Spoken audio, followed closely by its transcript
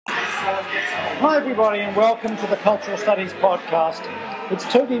Hi everybody and welcome to the Cultural Studies Podcast. It's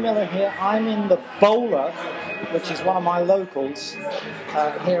Toby Miller here. I'm in the Bowler, which is one of my locals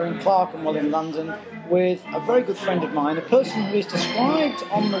here in Clerkenwell in London, with a very good friend of mine, a person who is described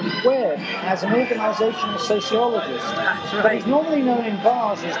on the web as an organisational sociologist. That's right. But he's normally known in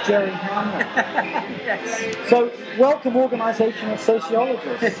bars as Gerry Hanlon. Yes. So, welcome organisational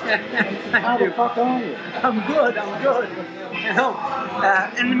sociologist. How the fuck are you? I'm good. You know,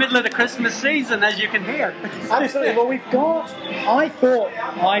 in the middle of the Christmas season, as you can hear. Absolutely. Well, I thought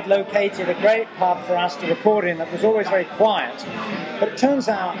I'd located a great pub for us to record in that was always very quiet, but it turns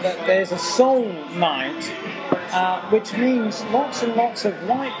out that there's a soul night, which means lots and lots of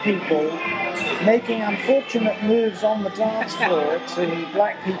white people making unfortunate moves on the dance floor to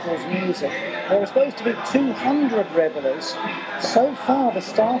black people's music. There were supposed to be 200 revellers. So far, the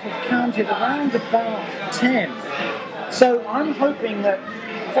staff have counted around about 10. So I'm hoping that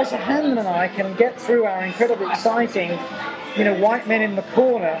Professor Hanlon and I can get through our incredibly exciting, white men in the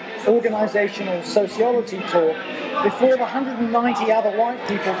corner organisational sociology talk before the 190 other white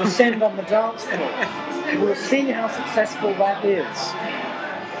people descend on the dance floor. We'll see how successful that is.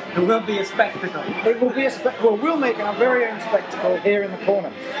 It will be a spectacle. It will be we'll make our very own spectacle here in the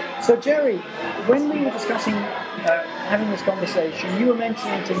corner. So, Gerry, when we were discussing having this conversation, you were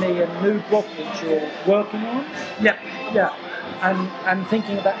mentioning to me a new book that you're working on. Yeah. And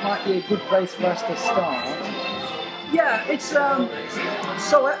thinking that might be a good place for us to start. Yeah, it's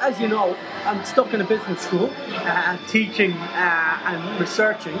so as you know, I'm stuck in a business school, teaching and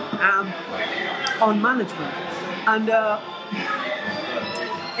researching on management, and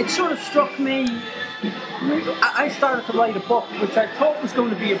it sort of struck me. I started to write a book which I thought was going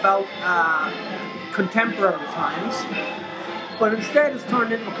to be about contemporary times, but instead it's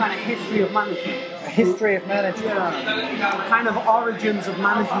turned into a kind of history of management. A history of management. Yeah, kind of origins of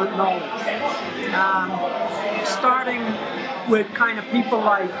management knowledge. Starting with kind of people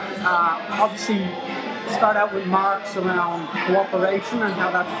like, obviously, start out with Marx around cooperation and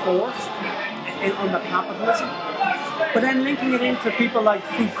how that's forced under capitalism. But then linking it into people like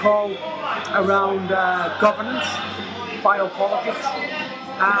Foucault around governance, biopolitics,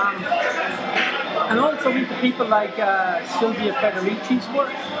 and also into people like Silvia Federici's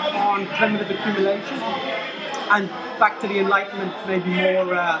work on primitive accumulation, and back to the Enlightenment maybe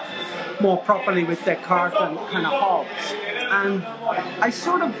more properly with Descartes and kind of Hobbes. And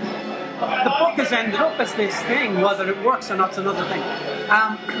the book has ended up as this thing, whether it works or not's another thing,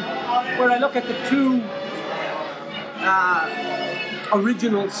 where I look at the two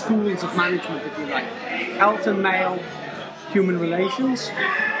original schools of management, if you like. Elton Mayo, human relations,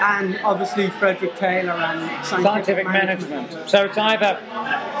 and obviously Frederick Taylor and scientific management. So it's either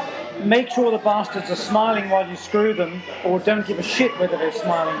make sure the bastards are smiling while you screw them, or don't give a shit whether they're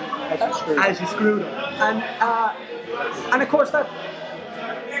smiling as you screw them. And of course that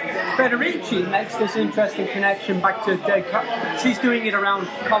Federici makes this interesting connection back to Descartes. She's doing it around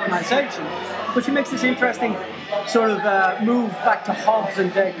colonization, but she makes this interesting sort of move back to Hobbes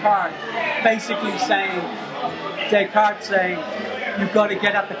and Descartes, basically saying, Descartes saying, you've got to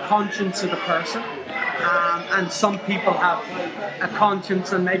get at the conscience of the person, and some people have a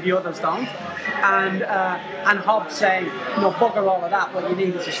conscience and maybe others don't, and Hobbes saying, bugger all of that, what you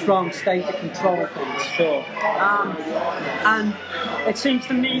need is a strong state to control things. Sure. And it seems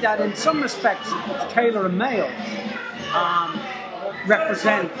to me that in some respects, Taylor and Mayo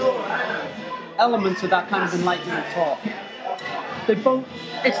represent elements of that kind of Enlightenment thought.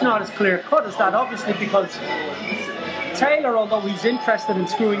 It's not as clear cut as that, obviously, because Taylor, although he's interested in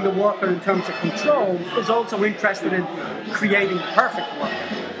screwing the worker in terms of control, is also interested in creating the perfect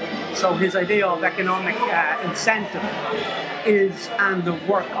worker. So his idea of economic incentive and the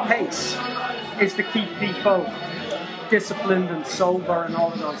work pace is to keep people disciplined and sober and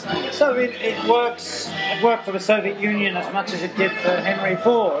all of those things. So it worked for the Soviet Union as much as it did for Henry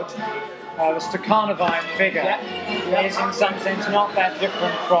Ford. The Stakhanovite figure is in some sense not that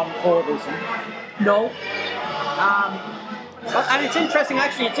different from Fordism. No. And it's interesting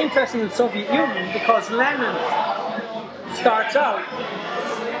in the Soviet Union because Lenin starts out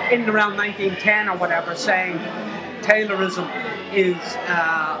in around 1910 or whatever saying Taylorism is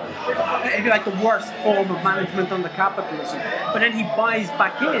if you like the worst form of management under capitalism, but then he buys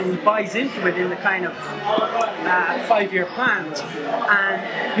into it in the kind of 5-year plans, and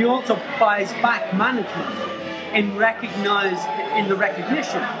he also buys back management in the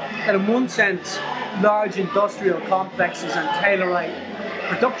recognition that in one sense large industrial complexes and Taylorite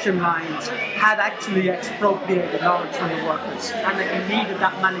production lines had actually expropriated knowledge from the workers, and that you needed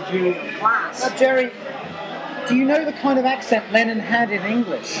that managerial class. Now, Gerry, do you know the kind of accent Lenin had in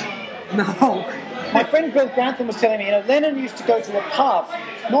English? No. My friend Bill Grantham was telling me, Lennon used to go to a pub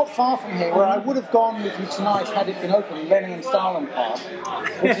not far from here where I would have gone with you tonight had it been open, Lennon and Stalin pub,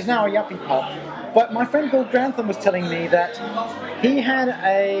 which is now a yuppie pub. But my friend Bill Grantham was telling me that he had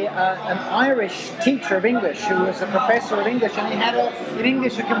an Irish teacher of English who was a professor of English, and he had in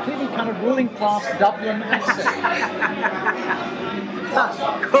English a completely kind of ruling class Dublin accent.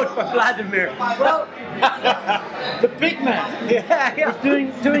 Good for Vladimir. Well, the big man. Yeah. Was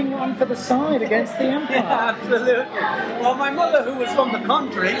doing one for the side against the Empire. Yeah, absolutely. Well, my mother, who was from the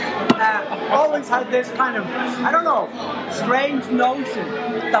country, always had this kind of, I don't know, strange notion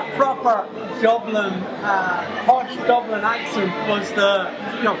that proper Dublin, posh Dublin accent was the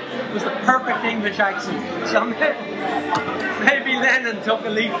perfect English accent. So maybe Lennon took a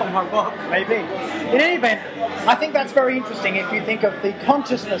leaf from her book. Maybe. In any event, I think that's very interesting if you think of the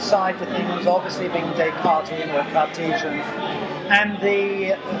consciousness side to things, obviously being Descartesian or Cartesian, and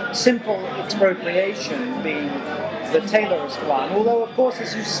the simple expropriation being the Taylorist one. Although, of course,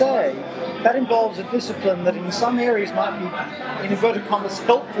 as you say, that involves a discipline that in some areas might be, in inverted commas,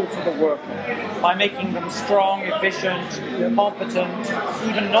 helpful for the worker by making them strong, efficient, competent,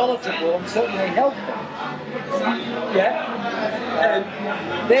 even knowledgeable, and certainly helpful. Yeah.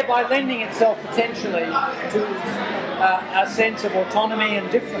 Thereby lending itself potentially to a sense of autonomy and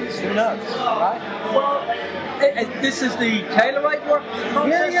difference. Who knows, right? Well, this is the Taylorite work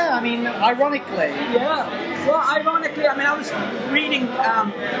process? Yeah, I mean, ironically. Yeah. Well, ironically, I mean, I was reading,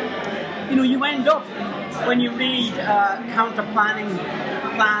 you end up, when you read counter-planning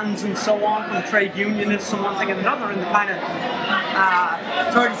plans and so on from trade unionists and one thing and another in the kind of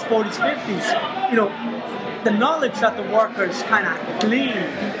 30s, 40s, 50s, the knowledge that the workers kind of glean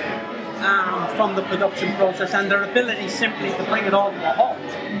from the production process and their ability simply to bring it all to a halt.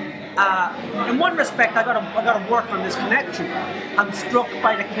 In one respect, I got to work on this connection. I'm struck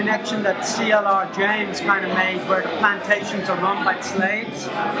by the connection that C.L.R. James kind of made, where the plantations are run by slaves.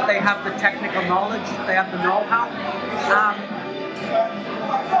 They have the technical knowledge, they have the know-how.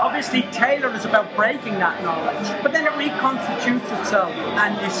 Obviously, Taylor is about breaking that knowledge, but then it reconstitutes itself,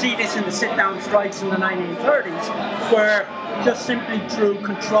 and you see this in the sit-down strikes in the 1930s, where just simply through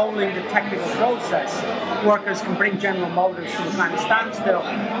controlling the technical process, workers can bring General Motors to a kind of standstill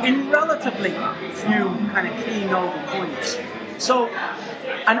in relatively few kind of key nodal points. So,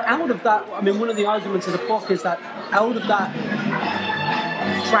 and out of that, I mean, one of the arguments of the book is that out of that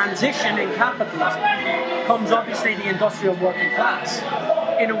transition in capitalism comes obviously the industrial working class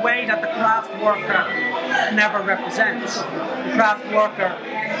in a way that the craft worker never represents. The craft worker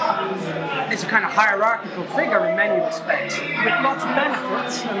is a kind of hierarchical figure in many respects, with lots of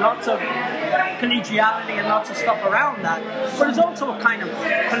benefits and lots of collegiality and lots of stuff around that, but it's also a kind of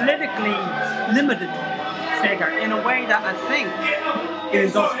politically limited figure in a way that I think the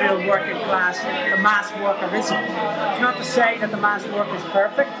industrial working class, the mass worker isn't. It's not to say that the mass worker is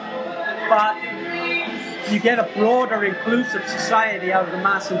perfect, but you get a broader, inclusive society out of the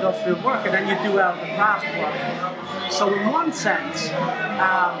mass industrial worker than you do out of the craft worker. So in one sense,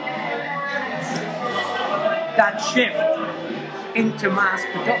 that shift into mass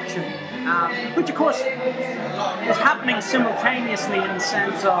production, which of course is happening simultaneously in the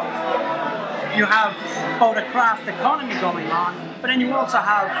sense of you have both a craft economy going on, but then you also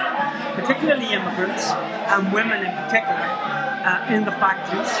have particularly immigrants and women in particular in the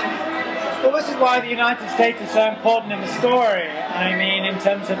factories. Well, this is why the United States is so important in the story. I mean, in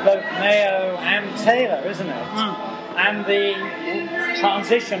terms of both Mayo and Taylor, isn't it? And the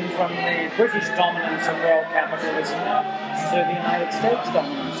transition from the British dominance of world capitalism to the United States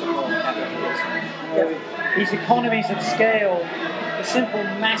dominance of world capitalism. These economies of scale, the simple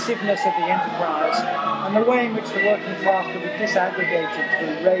massiveness of the enterprise, and the way in which the working class could be disaggregated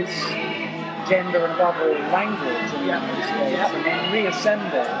through race, gender, and above all language in the United States, and then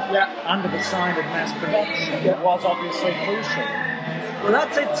reassembled under the sign of mass production was obviously crucial. Well,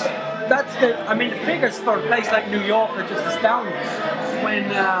 that's it. That's the figures for a place like New York are just astounding. When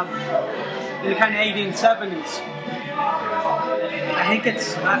in the kind of 1870s, I think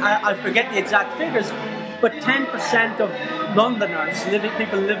it's, I forget the exact figures, but 10% of Londoners,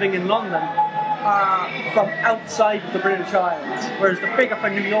 people living in London, are from outside the British Isles, whereas the figure for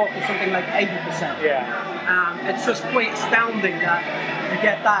New York is something like 80%. It's just quite astounding that you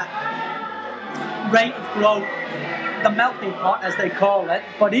get that rate of growth, the melting pot, as they call it,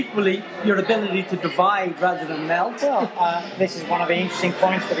 but equally your ability to divide rather than melt. Well, this is one of the interesting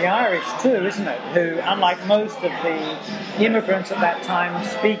points for the Irish too, isn't it? Who, unlike most of the immigrants at that time,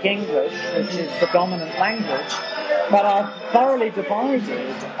 speak English, which is the dominant language, but are thoroughly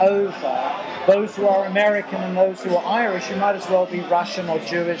divided over those who are American and those who are Irish, you might as well be Russian or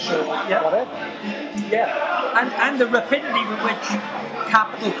Jewish or whatever. Yeah, and the rapidity with which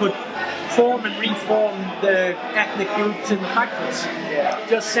capital could form and reform the ethnic groups in factories. Yeah.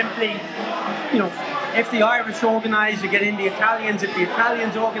 Just simply, if the Irish organise, you get in the Italians. If the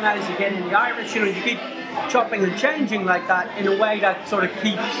Italians organise, you get in the Irish. You keep chopping and changing like that in a way that sort of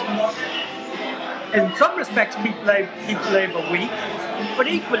keeps, in some respects, keeps labour weak. But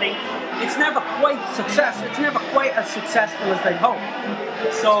equally, it's never quite successful. It's never quite as successful as they hope.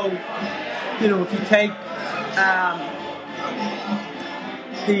 So, if you take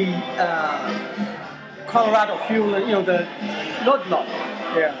the Colorado fuel, the Ludlow.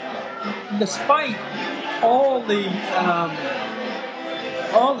 Yeah. Despite all the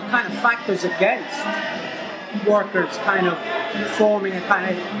kind of factors against workers kind of forming a kind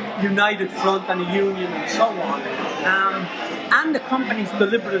of united front and a union and so on, and the company's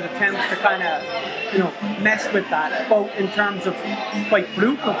deliberate attempts to kind of, mess with that, both in terms of quite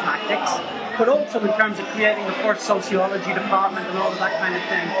brutal tactics, but also in terms of creating the first sociology department and all of that kind of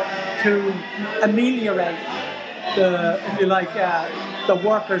thing to ameliorate the, if you like, the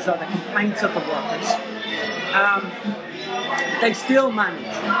workers or the complaints of the workers. They still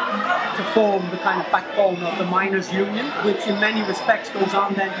manage to form the kind of backbone of the miners' union, which in many respects goes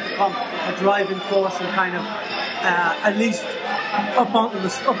on then to become a driving force and kind of, at least up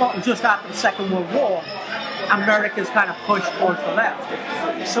until just after the Second World War, America's kind of push towards the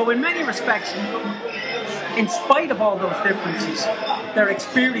left. So in many respects, in spite of all those differences, their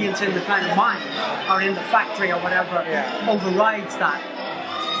experience in the kind of mine or in the factory or whatever overrides that.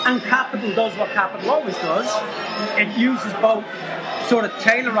 And capital does what capital always does. It uses both sort of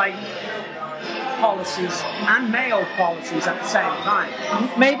Taylorite policies and Mayo policies at the same time.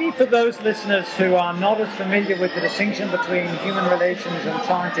 Maybe for those listeners who are not as familiar with the distinction between human relations and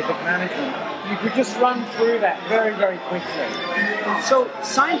scientific management, you could just run through that very, very quickly. So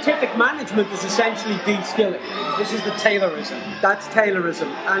scientific management is essentially de-skilling. This is the Taylorism. That's Taylorism.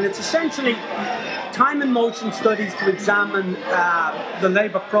 And it's essentially time and motion studies to examine the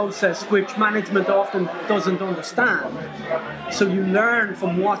labour process, which management often doesn't understand. So you learn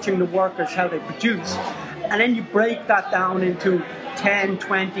from watching the workers how they produce, and then you break that down into 10,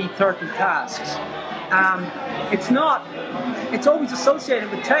 20, 30 tasks. It's always associated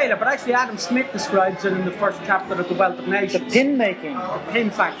with Taylor, but actually Adam Smith describes it in the first chapter of The Wealth of Nations. The pin making. The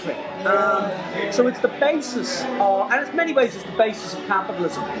pin factory. So it's the basis, and in many ways it's the basis of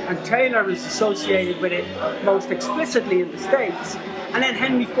capitalism. And Taylor is associated with it most explicitly in the States. And then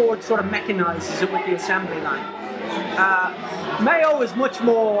Henry Ford sort of mechanizes it with the assembly line. Mayo is a much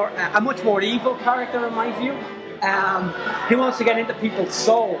more evil character in my view. He wants to get into people's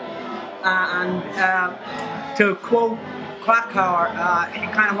soul. And to quote Krakauer, he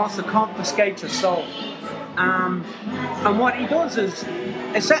kind of wants to confiscate your soul. And what he does is,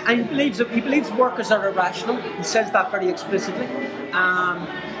 he believes workers are irrational. He says that very explicitly.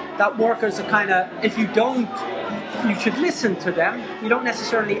 That workers are kind of, you should listen to them. You don't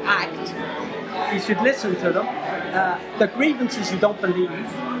necessarily act. You should listen to them. The grievances you don't believe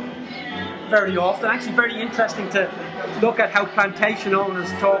very often. Actually, very interesting to look at how plantation owners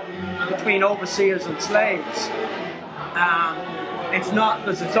talk between overseers and slaves.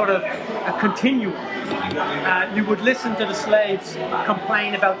 There's a sort of a continuum. You would listen to the slaves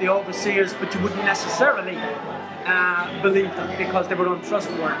complain about the overseers, but you wouldn't necessarily believe them because they were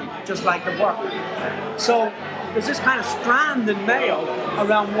untrustworthy, just like the worker. So there's this kind of strand in Mayo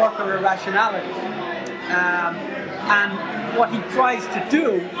around worker irrationality. And what he tries to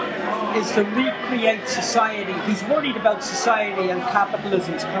do is to recreate society. He's worried about society and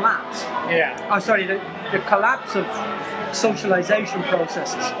capitalism's collapse. The collapse of socialization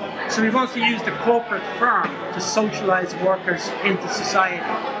processes. So he wants to use the corporate firm to socialize workers into society.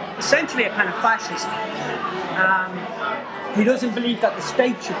 Essentially a kind of fascist. He doesn't believe that the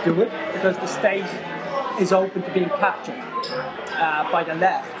state should do it because the state is open to being captured by the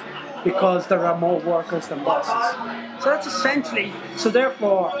left, because there are more workers than bosses. So that's essentially,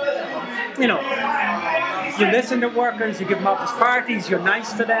 therefore, you listen to workers, you give them office parties, you're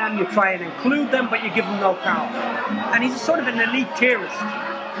nice to them, you try and include them, but you give them no power. And he's sort of an elite theorist,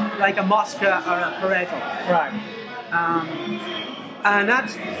 like a Mosca or a Pareto. Right. And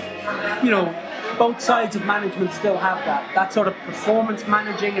that's, both sides of management still have that. That sort of performance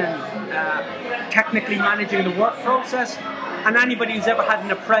managing and technically managing the work process. And anybody who's ever had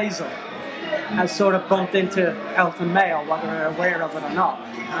an appraisal has sort of bumped into Elton Mayo, whether they're aware of it or not.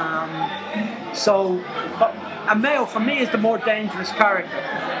 But Mayo, for me, is the more dangerous character,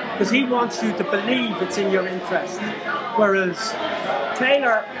 because he wants you to believe it's in your interest. Whereas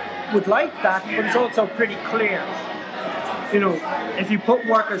Taylor would like that, but it's also pretty clear. You know, if you put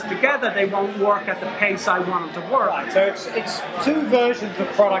workers together, they won't work at the pace I want them to work. Right, so it's two versions of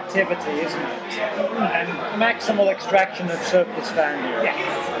productivity, isn't it? And maximal extraction of surplus value.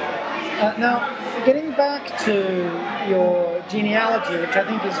 Yeah. Now, getting back to your genealogy, which I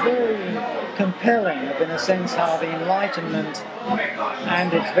think is very compelling, in a sense how the Enlightenment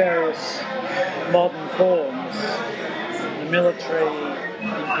and its various modern forms, the military,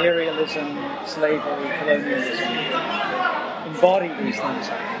 imperialism, slavery, colonialism, embody these things.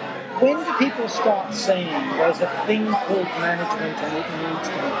 When do people start saying there's a thing called management and it needs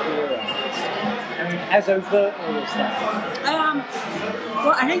to be theorized? I mean, as overtly as that?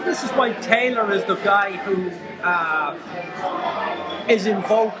 Well, I think this is why Taylor is the guy who is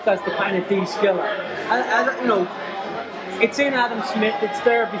invoked as the kind of de-skiller. You know, it's in Adam Smith, it's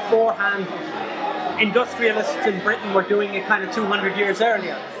there beforehand. Industrialists in Britain were doing it kind of 200 years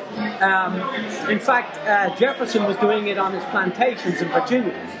earlier. In fact, Jefferson was doing it on his plantations in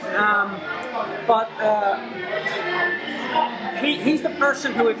Virginia. But he's the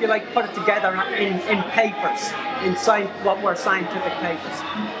person who, if you like, put it together in papers, what were scientific papers.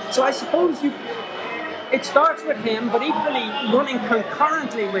 So I suppose it starts with him, but equally running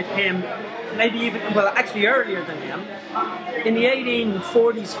concurrently with him, maybe even, well, actually earlier than him, in the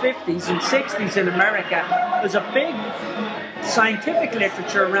 1840s, 50s, and 60s in America, there's a big scientific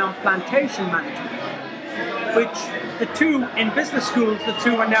literature around plantation management, which the two, in business schools, the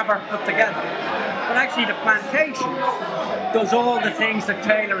two were never put together. But actually the plantation does all the things that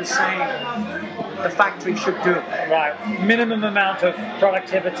Taylor is saying the factory should do. Right, minimum amount of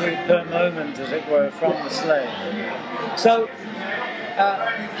productivity per moment, as it were, from the slave. So,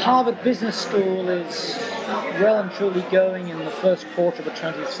 Harvard Business School is well and truly going in the first quarter of the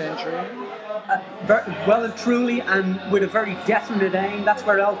 20th century. Well and truly, and with a very definite aim. That's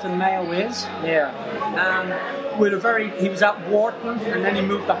where Elton Mayo is. Yeah. He was at Wharton, and then he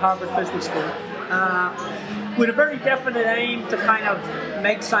moved to Harvard Business School. With a very definite aim to kind of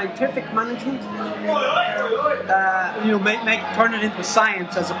make scientific management, turn it into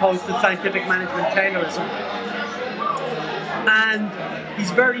science as opposed to scientific management Taylorism. And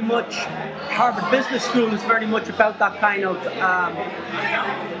he's very much, Harvard Business School is very much about that kind of,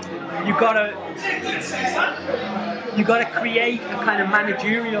 you gotta create a kind of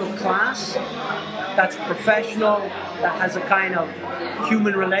managerial class that's professional, that has a kind of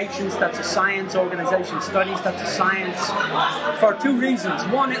human relations, that's a science, organization studies, that's a science, for two reasons.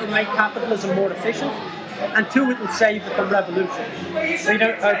 One, it'll make capitalism more efficient, and two, it'll save it from revolution. So,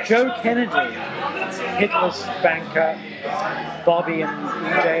 Joe Kennedy, Hitler's banker, Bobby and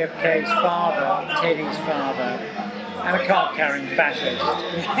JFK's father, Teddy's father, and a card-carrying fascist,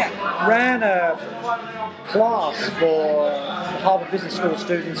 ran a class for Harvard Business School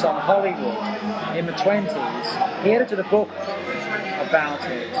students on Hollywood in the 20s. He edited a book about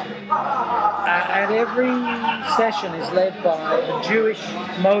it. And every session is led by a Jewish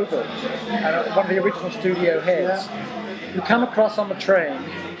mogul, one of the original studio heads, who come across on the train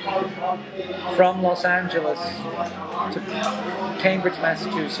from Los Angeles to Cambridge,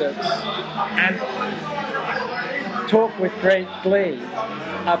 Massachusetts, and talk with great glee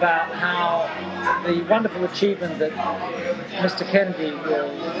about how the wonderful achievement that Mr. Kennedy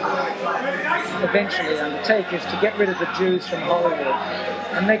will eventually undertake is to get rid of the Jews from Hollywood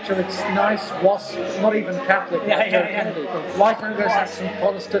and make sure it's nice wasps, not even Catholic like Joe Kennedy, white Anglo-Saxon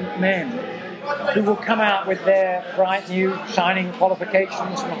Protestant men who will come out with their bright new shining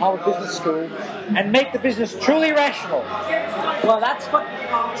qualifications from Harvard Business School and make the business truly rational. Well, that's what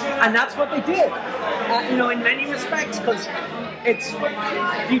they did. In many respects, because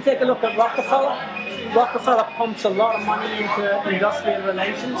if you take a look at Rockefeller pumps a lot of money into industrial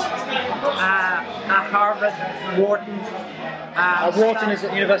relations. At Harvard, Wharton. Wharton is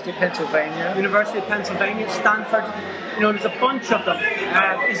at University of Pennsylvania. Stanford. There's a bunch of them.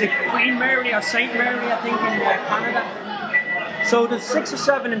 Is it Queen Mary or St. Mary, I think, in Canada? So there's 6 or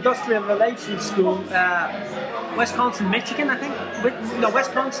 7 industrial relations schools. Wisconsin, Michigan, I think.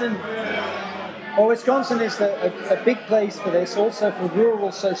 Wisconsin. Well, Wisconsin is a big place for this, also for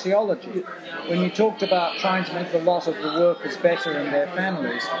rural sociology. When you talked about trying to make the lot of the workers better and their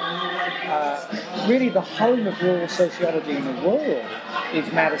families, really the home of rural sociology in the world is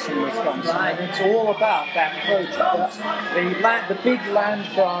Madison, Wisconsin. And it's all about that project. The big land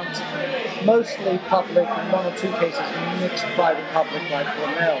grant, mostly public, in 1 or 2 cases mixed private-public like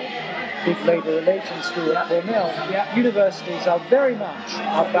Cornell, big labor relations school at Cornell, universities are very much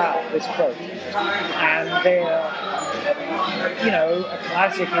about this project. And they're, a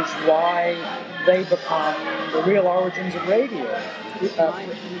classic is why they become the real origins of radio.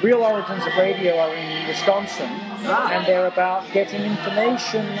 Real origins of radio are in Wisconsin, and they're about getting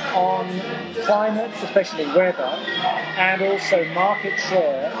information on climate, especially weather, and also market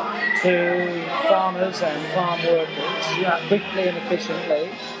share to farmers and farm workers quickly and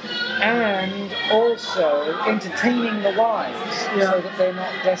efficiently, and also entertaining the wives so that they're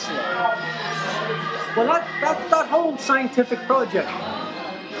not desolate. Well, that whole scientific project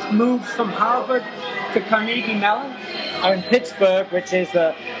moves from Harvard to Carnegie Mellon. In Pittsburgh, which is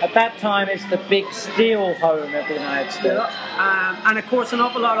at that time it's the big steel home of the United States. And of course, an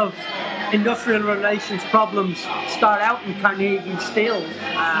awful lot of industrial relations problems start out in Carnegie Steel,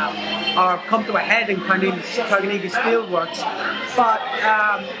 or come to a head in Carnegie Steel Works. But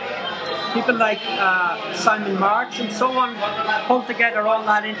people like Simon March and so on pulled together all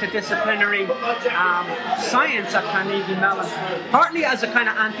that interdisciplinary science at Carnegie Mellon, partly as a kind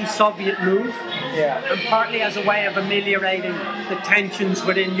of anti-Soviet move, and partly as a way of ameliorating the tensions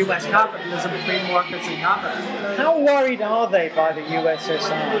within US capitalism between workers and capital. How worried are they by the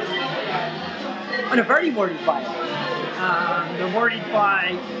USSR? And they're very worried by it. They're worried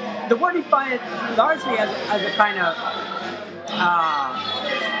by it largely as a kind of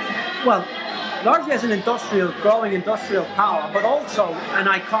largely as an growing industrial power, but also an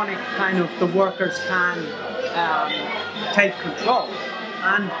iconic kind of the workers can take control.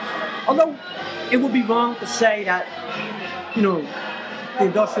 And although it would be wrong to say that, the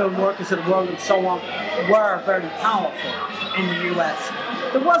industrial workers of the world and so on were very powerful in the US,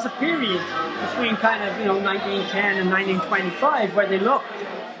 there was a period between kind of 1910 and 1925 where they looked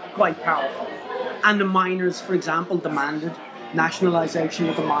quite powerful. And the miners, for example, demanded nationalization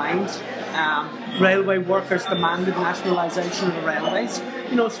of the mines. Railway workers demanded nationalization of the railways.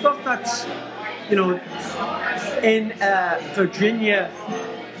 Stuff that's, in Virginia,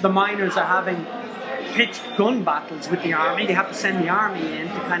 the miners are having pitched gun battles with the army. They have to send the army in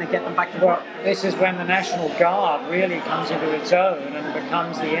to kind of get them back to work. This is when the National Guard really comes into its own and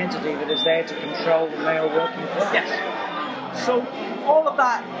becomes the entity that is there to control the male working class. Yes. So all of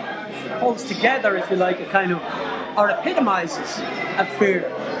that holds together, if you like, or epitomizes a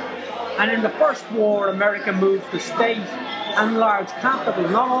fear. And in the First War, America moved the state and large capital,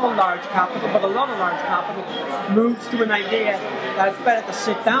 not all large capital, but a lot of large capital, moves to an idea that it's better to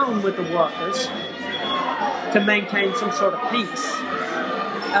sit down with the workers to maintain some sort of peace.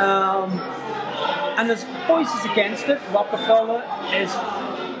 And there's voices against it. Rockefeller is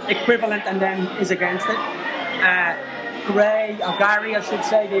equivalent and then is against it. Gerry, I should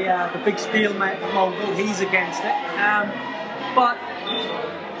say, the big steel mogul, he's against it. But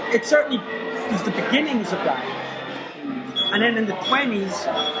it certainly is the beginnings of that. And then in the 20s,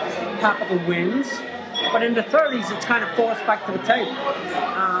 capital wins. But in the 30s, it's kind of forced back to the table.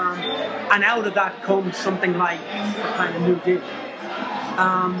 And out of that comes something like a kind of New Deal.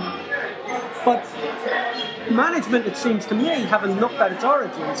 But management, it seems to me, having looked at its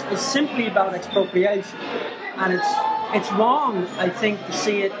origins, is simply about expropriation. And it's wrong, I think, to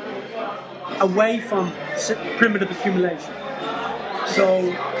see it away from primitive accumulation.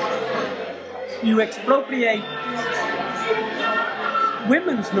 So you expropriate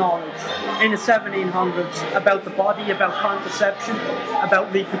women's knowledge in the 1700s about the body, about contraception,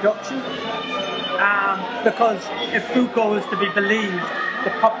 about reproduction, because if Foucault is to be believed,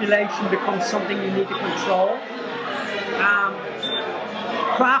 the population becomes something you need to control.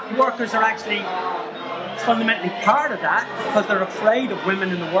 Craft workers are actually fundamentally part of that because they're afraid of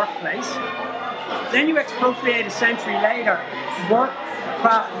women in the workplace. Then you expropriate a century later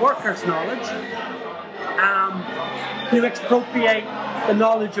craft workers' knowledge. You expropriate the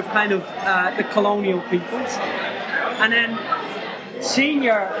knowledge of kind of the colonial peoples, and then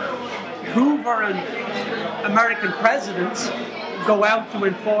senior Hoover and American presidents go out to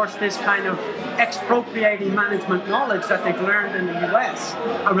enforce this kind of expropriating management knowledge that they've learned in the US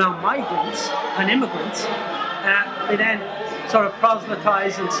around migrants and immigrants. They then sort of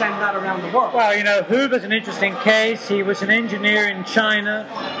proselytize and send that around the world. Well, Hoover's an interesting case. He was an engineer in China.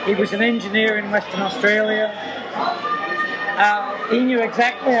 He was an engineer in Western Australia. He knew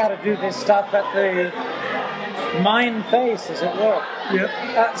exactly how to do this stuff at the mine face, as it were.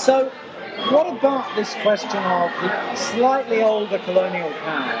 Yep. So, what about this question of the slightly older colonial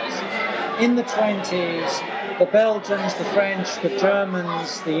powers? In the 20s, the Belgians, the French, the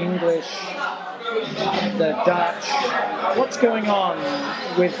Germans, the English, the Dutch, what's going on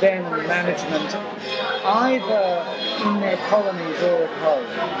with them and the management, either in their colonies or at home?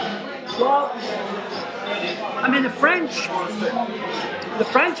 Well, I mean, the French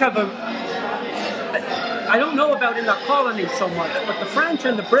have I don't know about in their colonies so much, but the French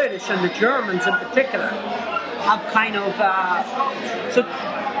and the British and the Germans in particular have kind of so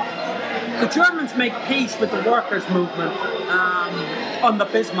the Germans make peace with the workers' movement under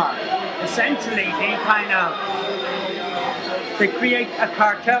Bismarck. Essentially, they create a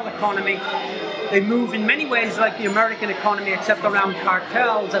cartel economy. They move in many ways like the American economy, except around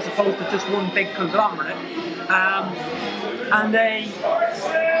cartels as opposed to just one big conglomerate. And they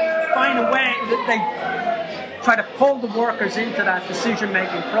find a way that they try to pull the workers into that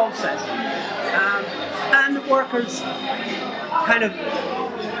decision-making process. And the workers kind of,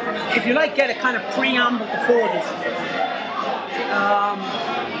 if you like, get a kind of preamble before this.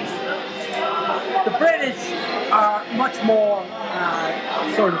 The British are much more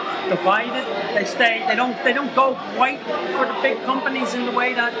sort of divided. They don't go quite for the big companies in the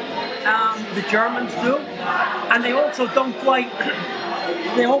way that the Germans do, and they also don't quite.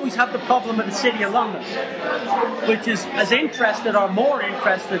 They always have the problem of the City of London, which is as interested or more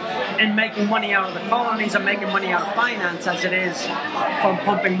interested in making money out of the colonies and making money out of finance as it is from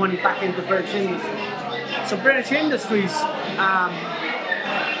pumping money back into British industry. So British industries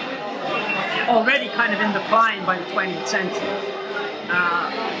already kind of in decline by the 20th century.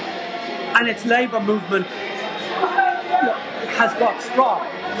 And its labour movement has got strong,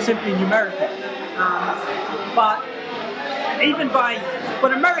 simply numerically. But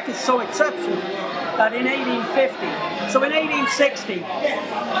America's so exceptional that in 1850, so in 1860,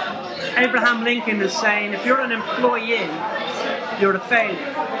 Abraham Lincoln is saying, if you're an employee, you're a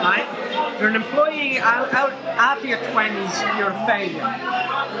failure, right? If you're an employee out after your 20s, you're a failure.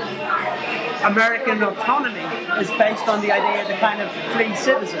 American autonomy is based on the idea of the kind of free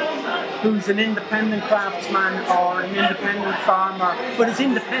citizen who's an independent craftsman or an independent farmer, but is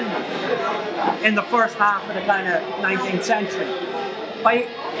independent in the first half of the kind of 19th century. By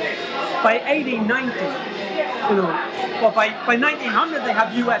 1890, by 1900 they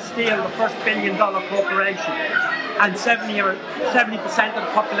have US Steel, the first billion-dollar corporation, and 70% of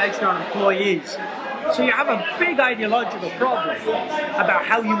the population are employees. So you have a big ideological problem about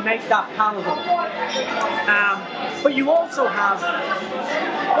how you make that palatable. But you also have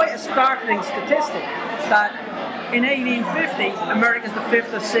quite a startling statistic that in 1850, America's the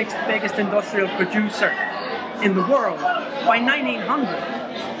 5th or 6th biggest industrial producer in the world. By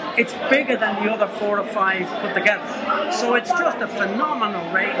 1900, it's bigger than the other 4 or 5 put together. So it's just a phenomenal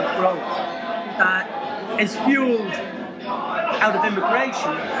rate of growth that is fueled out of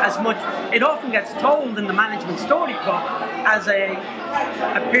immigration as much. It often gets told in the management storybook as a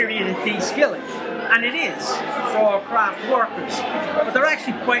period of de-skilling, and it is for craft workers, but they're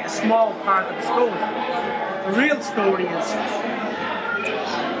actually quite a small part of the story. The real story is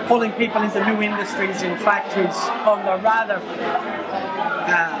pulling people into new industries and factories under rather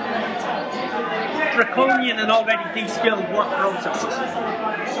draconian and already de-skilled work processes.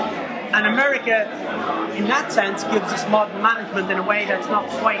 And America, in that sense, gives us modern management in a way that's not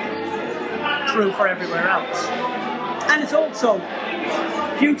quite true for everywhere else. And it's also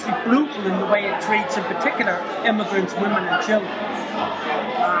hugely brutal in the way it treats, in particular, immigrants, women and children.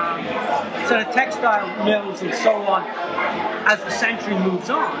 So the textile mills and so on, as the century moves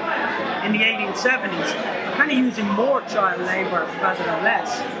on, in the 1870s, are kind of using more child labour rather than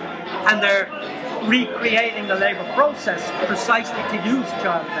less. And they're recreating the labour process precisely to use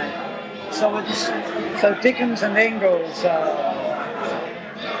child labour. So Dickens and Ingalls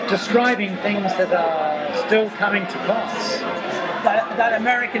describing things that are still coming to pass. That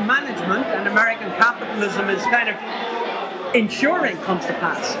American management and American capitalism is kind of ensuring comes to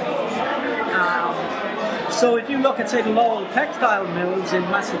pass. So if you look at, say, the Lowell textile mills in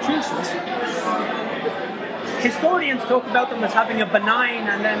Massachusetts, historians talk about them as having a benign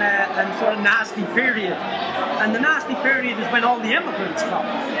and then a sort of nasty period. And the nasty period is when all the immigrants come.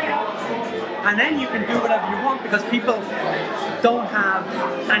 And then you can do whatever you want because people don't have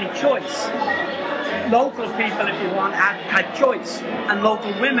any choice. Local people, if you want, had choice. And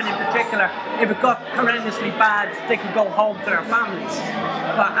local women in particular, if it got horrendously bad, they could go home to their families.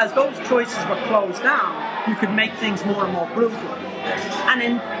 But as those choices were closed down, you could make things more and more brutal. And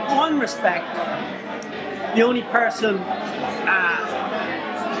in one respect, the only person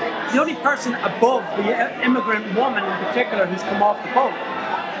above the immigrant woman in particular who's come off the boat,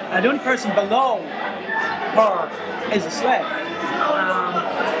 the only person below her is a slave.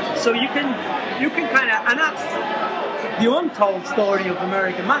 So you can kind of, and that's the untold story of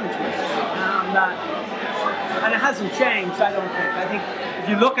American management. And it hasn't changed, I don't think. I think if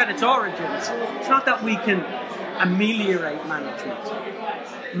you look at its origins, it's not that we can ameliorate management.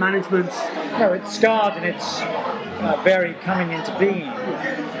 No, it's scarred in its very coming into being,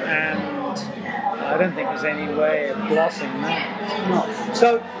 and I don't think there's any way of glossing that. No.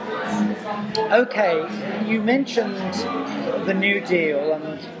 So, okay, you mentioned the New Deal,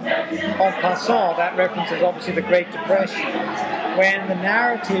 and en passant, that references obviously the Great Depression, when the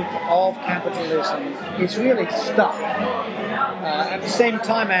narrative of capitalism is really stuck. At the same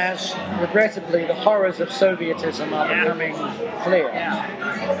time as, regrettably, the horrors of Sovietism are becoming clear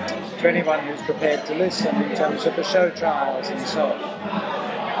to anyone who's prepared to listen in terms of the show trials and so on.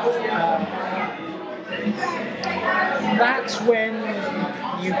 That's when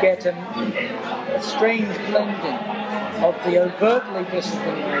you get a strange blending of the overtly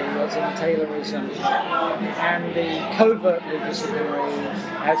disciplinary, as in Taylorism, and the covertly disciplinary,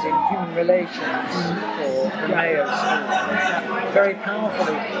 as in human relations, or Mayo's, very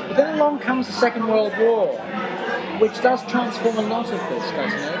powerfully. But then along comes the Second World War, which does transform a lot of this,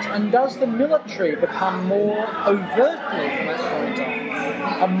 doesn't it? And does the military become more overtly, from that point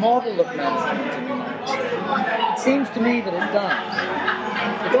on, a model of management in the United States? It seems to me that it does.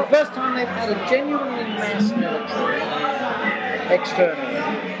 It's the first time they've had a genuinely mass military externally,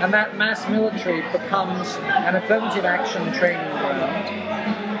 and that mass military becomes an affirmative action training ground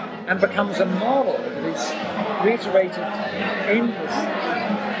and becomes a model that is reiterated endlessly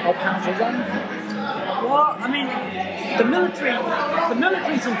of how to run things. Well, I mean, the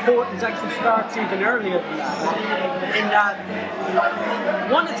military's importance actually starts even earlier than that. In that,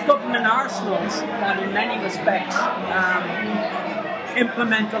 one, it's government arsenals that in many respects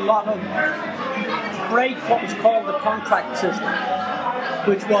implement a lot of break what was called the contract system,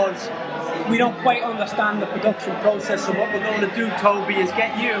 which was, we don't quite understand the production process, so what we're going to do, Toby, is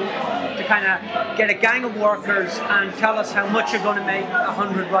get you to kind of get a gang of workers and tell us how much you're going to make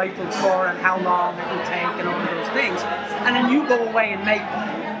 100 rifles for and how long it will take and all of those things. And then you go away and make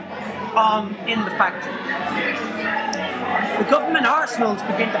in the factory. The government arsenals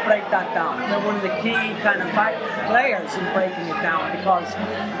begin to break that down. They're one of the key kind of players in breaking it down, because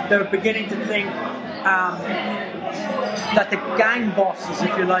they're beginning to think that the gang bosses,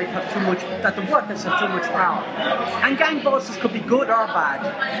 if you like, have too much, that the workers have too much power. And gang bosses could be good or bad.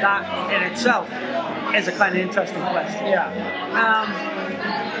 That in itself is a kind of interesting question.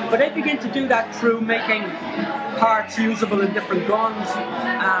 But they begin to do that through making parts usable in different guns,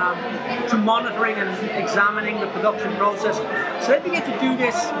 to monitoring and examining the production process. So they begin to do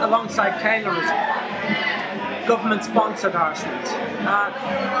this alongside Taylorism, government-sponsored arsenals.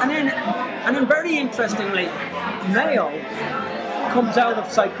 And then very interestingly, Mayo comes out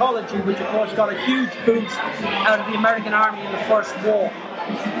of psychology, which of course got a huge boost out of the American Army in the First War,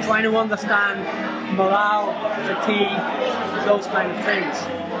 trying to understand morale, fatigue, those kind of things.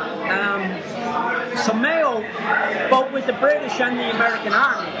 So Mayo, both with the British and the American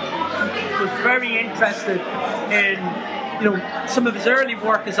Army, was very interested in, some of his early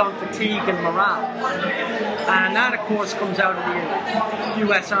work is on fatigue and morale. And that, of course, comes out of the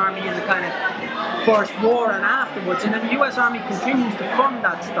US Army in the kind of First War and afterwards. And then the US Army continues to fund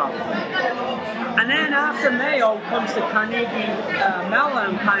that stuff. And then after Mayo comes the Carnegie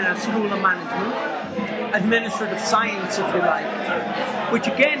Mellon kind of School of Management, administrative science, if you like, which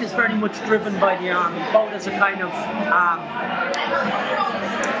again is very much driven by the Army, both as a kind of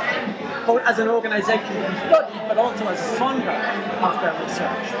both as an organisation to study, but also as a funder of their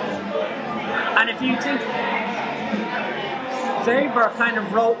research. And if you think, Weber kind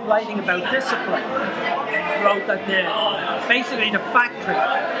of writing about discipline, wrote that basically the factory,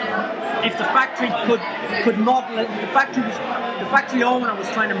 if the factory could model it, the factory owner was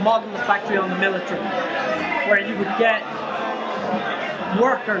trying to model the factory on the military, where you would get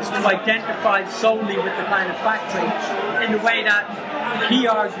workers to identify solely with the kind of factory in the way that he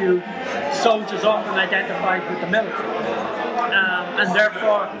argued soldiers often identified with the military. And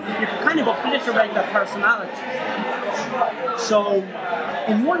therefore you can kind of obliterate their personality. So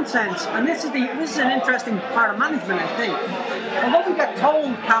in one sense, and this is an interesting part of management, I think, although we get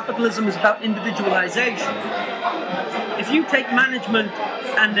told capitalism is about individualization, if you take management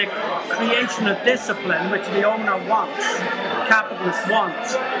and the creation of discipline, which the owner wants, the capitalist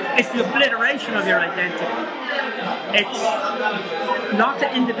wants, it's the obliteration of your identity. It's not to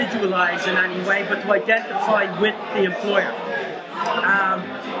individualize in any way, but to identify with the employer.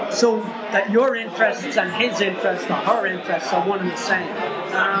 So that your interests and his interests or her interests are one and the same.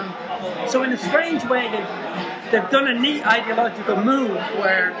 So in a strange way, they've done a neat ideological move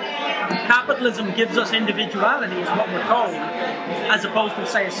where capitalism gives us individuality, is what we're told, as opposed to,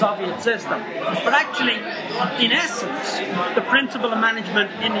 say, a Soviet system. But actually, in essence, the principle of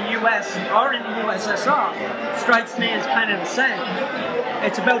management in the US or in the USSR strikes me as kind of the same.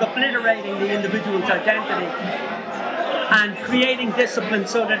 It's about obliterating the individual's identity and creating discipline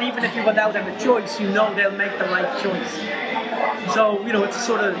so that even if you allow them a choice, you know they'll make the right choice. So, it's a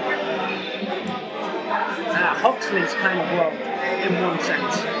sort of Huxley's kind of world in one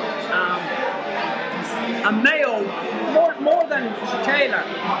sense. And Mayo, more than Taylor,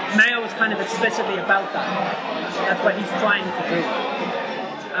 Mayo is kind of explicitly about that. That's what he's trying to do.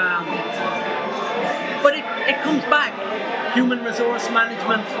 But it comes back. Human resource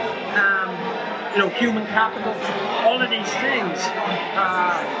management, human capital, all of these things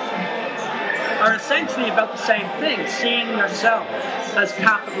are essentially about the same thing, seeing yourself as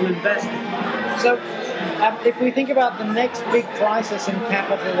capital invested. So, if we think about the next big crisis in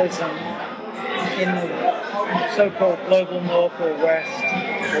capitalism in the so-called global north or west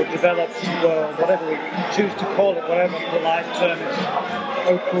or developed world, whatever we choose to call it, whatever the polite term is,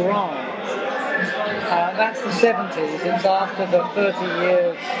 au courant, that's the 70s. It's after the 30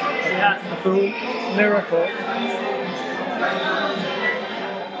 years of the miracle.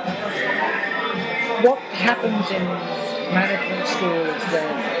 What happens in management schools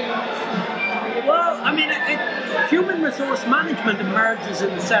then? Well, human resource management emerges in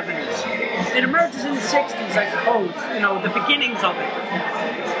the 70s. It emerges in the 60s, I suppose, the beginnings of it.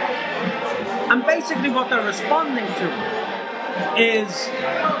 And basically what they're responding to is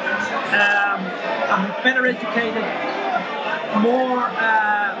better educated, more,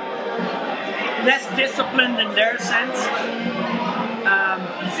 less disciplined in their sense,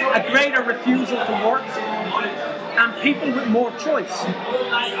 a greater refusal to work, and people with more choice.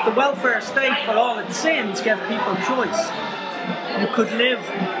 The welfare state, for all its sins, gave people choice.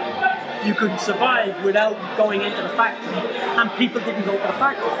 You could survive without going into the factory, and people didn't go to the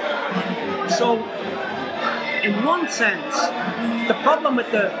factory. So, in one sense, the problem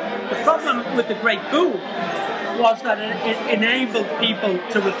with the Great Boom was that it enabled people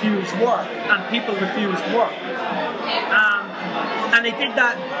to refuse work, and people refused work. And they did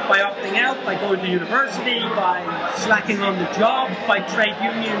that by opting out, by going to university, by slacking on the job, by trade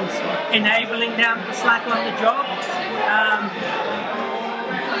unions enabling them to slack on the job.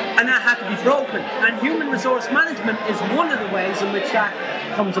 And that had to be broken. And human resource management is one of the ways in which that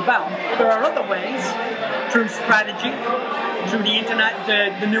comes about. There are other ways, through strategy, through the internet,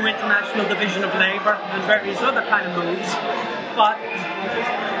 the new International Division of Labour, and various other kind of moves. But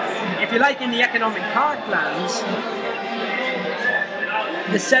if you like, in the economic heartlands,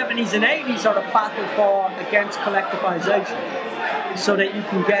 the 70s and 80s are the battle against collectivization, so that you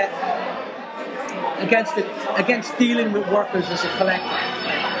can get against dealing with workers as a collective.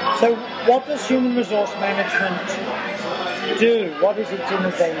 So what does human resource management do? What is its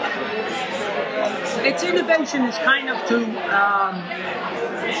innovation? Its innovation is kind of to...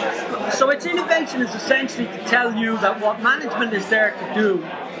 its innovation is essentially to tell you that what management is there to do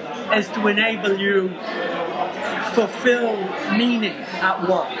is to enable you fulfill meaning at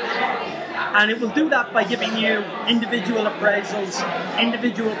work. And it will do that by giving you individual appraisals,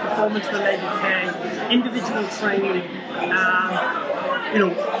 individual performance-related pay, individual training.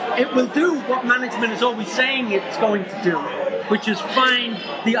 It will do what management is always saying it's going to do, which is find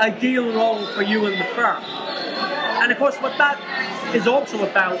the ideal role for you in the firm. And of course, what that is also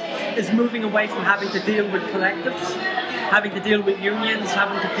about is moving away from having to deal with collectives, having to deal with unions,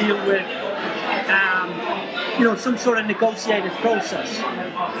 having to deal with some sort of negotiated process.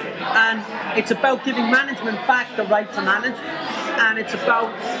 And it's about giving management back the right to manage, and it's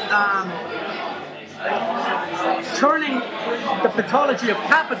about turning the pathology of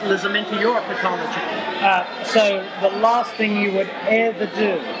capitalism into your pathology. So the last thing you would ever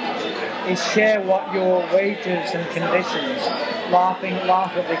do is share what your wages and conditions,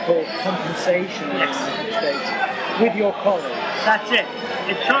 laughably called compensation in the United States, with your colleagues. That's it.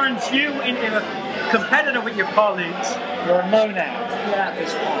 It turns you into a competitor with your colleagues. You're a no-now at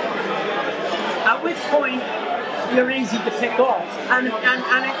this point. At which point, you're easy to pick off. And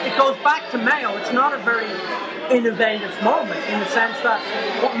it goes back to Mayo. It's not a very innovative moment in the sense that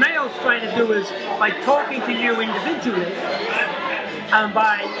what Mayo's trying to do is, by talking to you individually and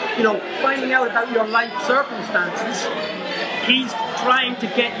by, finding out about your life circumstances, he's trying to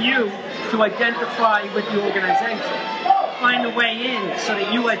get you to identify with the organisation. Find a way in so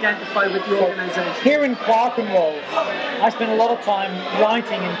that you identify with the organisation. Here in Clerkenwell, I spend a lot of time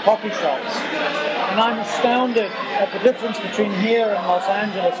writing in coffee shops, and I'm astounded at the difference between here and Los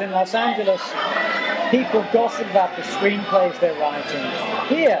Angeles. In Los Angeles, people gossip about the screenplays they're writing.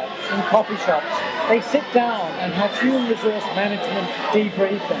 Here, in coffee shops, they sit down and have human resource management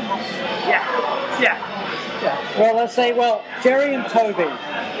debriefings. Yeah. Well, let's say, Gerry and Toby,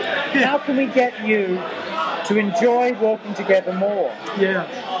 how can we get you to enjoy working together more? Yeah.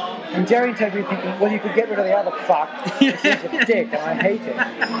 And Gerry interviewed thinking, well, you could get rid of the other fuck. He's a dick, and I hate it.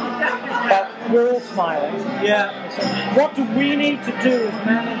 But we're all smiling. Yeah. So what do we need to do as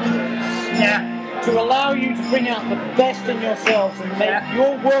managers? Yeah. To allow you to bring out the best in yourselves and make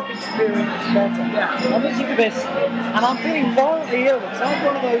your work experience better. Yeah. I'm listening to this, and I'm feeling violently ill. It's like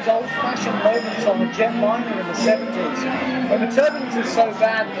one of those old-fashioned moments on a jetliner in the 70s, when the turbulence is so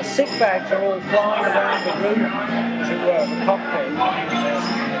bad that the sick bags are all flying around the room to the cockpit,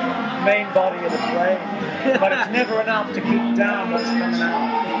 main body of the plane. But it's never enough to keep down what's coming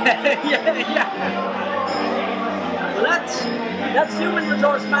out. yeah. Well, that's human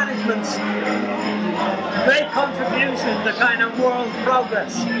resource management's great contribution to kind of world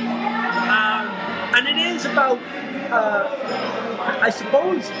progress. And it is about, I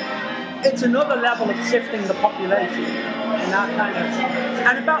suppose, it's another level of sifting the population in that kind of,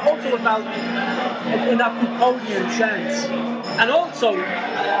 and also about, in that Foucauldian sense, and also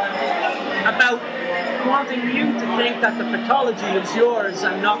about wanting you to think that the pathology is yours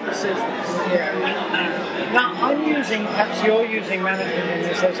and not the system's. Now, perhaps you're using management in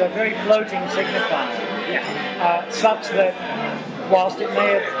this as a very floating signifier, such that whilst it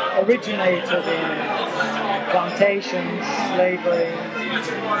may have originated in plantations, slavery,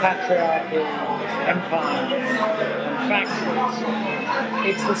 patriarchy, empire, and factories,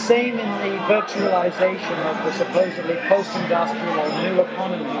 it's the same in the virtualization of the supposedly post-industrial or new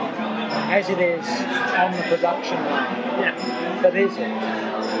economy as it is on the production line. But is it?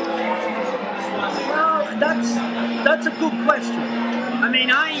 Well, that's a good question. I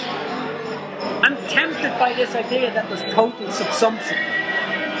mean, I'm tempted by this idea that there's total subsumption.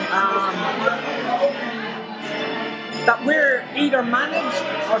 That we're either managed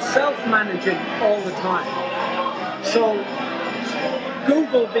or self-managing all the time. So,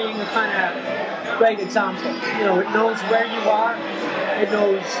 Google being a kind of great example. You know, it knows where you are. It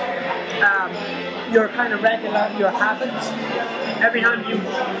knows your kind of your habits. Every time you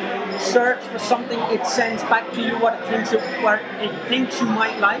search for something, it sends back to you what it thinks you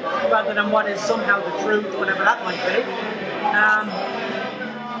might like, rather than what is somehow the truth, whatever that might be.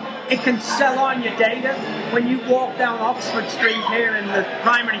 It can sell on your data. When you walk down Oxford Street here in the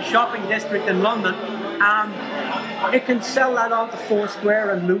primary shopping district in London, it can sell that on to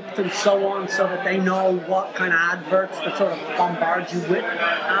Foursquare and Looped and so on, so that they know what kind of adverts to sort of bombard you with.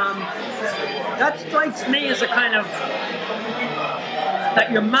 That strikes me as a kind of that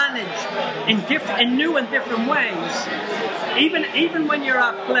you're managed in new and different ways, even when you're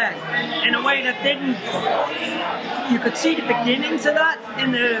at play, in a way that didn't. You could see the beginnings of that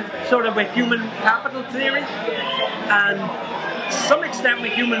in the sort of with human capital theory, and to some extent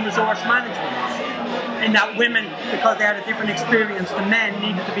with human resource management. In that women, because they had a different experience than men,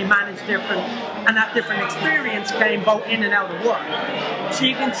 needed to be managed different, and that different experience came both in and out of work. So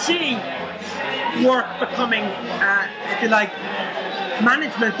you can see work becoming, if you like,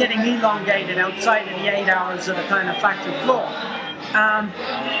 management getting elongated outside of the 8 hours of the kind of factory floor.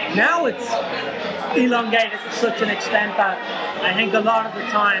 Now it's elongated to such an extent that I think a lot of the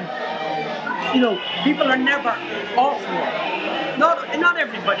time, you know, people are never off work. Not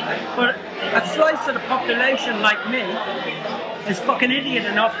everybody, but a slice of the population like me is fucking idiot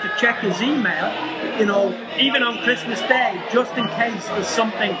enough to check his email, you know, even on Christmas Day, just in case there's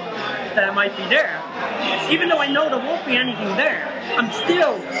something that might be there. Even though I know there won't be anything there, I'm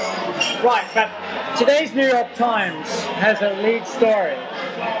still... Right, but today's New York Times has a lead story.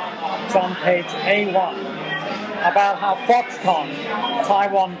 It's on page A1. About how Foxconn, a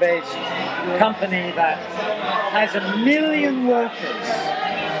Taiwan-based company that has 1 million workers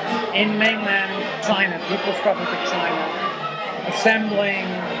in mainland China, People's Republic of China, assembling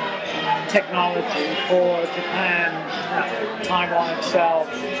technology for Japan, Taiwan itself,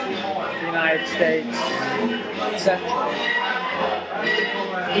 the United States, etc.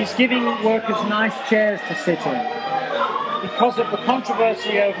 He's giving workers nice chairs to sit in. Because of the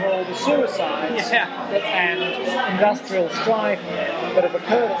controversy over all the suicides and industrial strife that have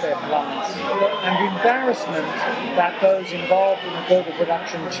occurred at their plants, and the embarrassment that those involved in the global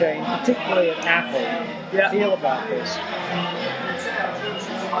production chain, particularly at Apple, feel about this.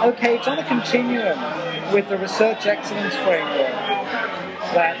 Okay, it's on a continuum with the research excellence framework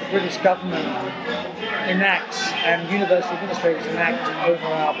that the British government enacts and university administrators enact over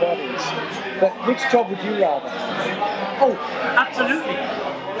our bodies. But which job would you rather? Oh, absolutely.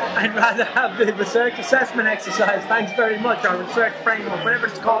 I'd rather have the research assessment exercise, thanks very much, our research framework, whatever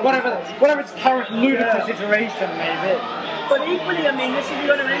it's called. Whatever its current ludicrous iteration may be. But equally, I mean, this is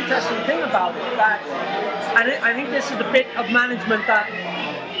the other interesting thing about it, that, and I think this is the bit of management that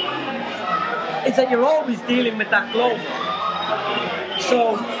is that you're always dealing with that global.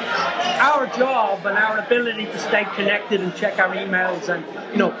 So our job and our ability to stay connected and check our emails and,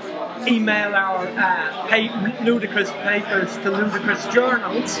 you know, email our ludicrous papers to ludicrous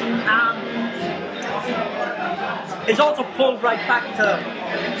journals, is also pulled right back to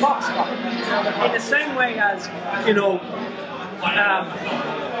Foxconn. In the same way as, you know,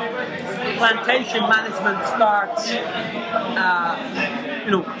 plantation management starts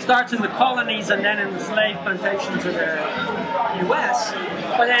in the colonies and then in the slave plantations of the US,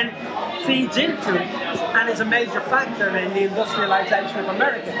 but then feeds into and is a major factor in the industrialization of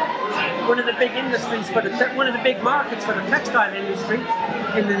America. One of the big industries for one of the big markets for the textile industry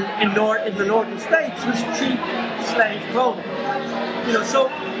in the northern states was cheap slave clothing. You know, so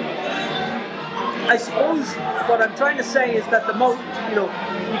I suppose what I'm trying to say is that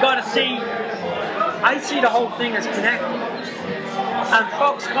you got to see. I see the whole thing as connected, and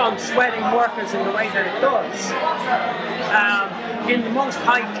Foxconn sweating workers in the way that it does. In the most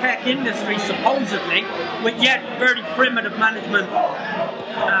high-tech industry, supposedly, with yet very primitive management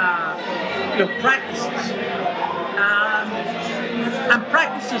practices. And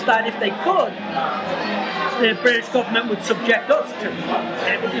practices that, if they could, the British government would subject us to,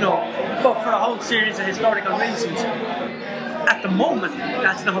 but for a whole series of historical reasons. At the moment,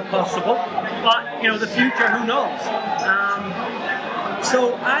 that's not possible, but, the future, who knows?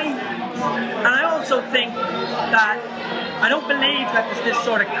 So I also think that I don't believe that there's this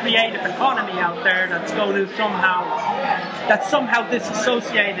sort of creative economy out there that's going to somehow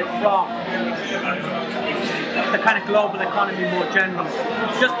disassociated from the kind of global economy more generally.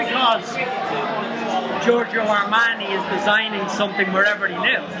 Just because Giorgio Armani is designing something wherever he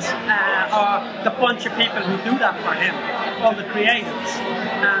lives, or the bunch of people who do that for him, all the creatives,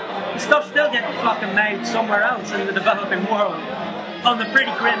 stuff's still getting fucking made somewhere else in the developing world under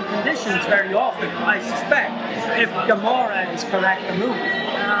pretty grim conditions very often, I suspect, if Gomorrah is correct, the movie.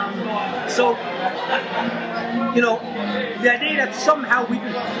 The idea that somehow we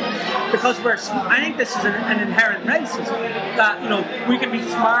can, because I think this is an inherent racism, that, we can be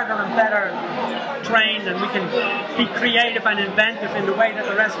smarter and better trained and we can be creative and inventive in the way that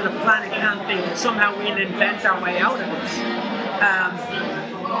the rest of the planet can't be, and somehow we'll invent our way out of this.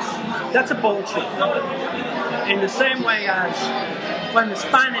 That's a bullshit. In the same way as when the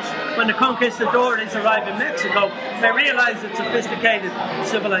conquistadores arrive in Mexico, they realize it's sophisticated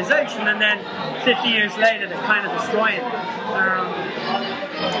civilization, and then 50 years later they kind of destroy it.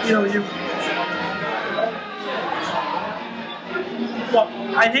 Well,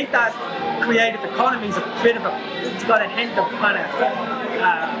 I think that creative economy is it's got a hint of kind of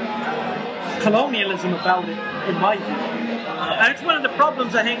colonialism about it, in my view. And it's one of the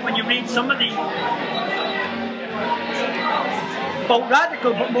problems, I think, when you read some of the both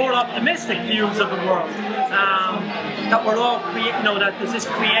radical but more optimistic views of the world, that we're all that there's this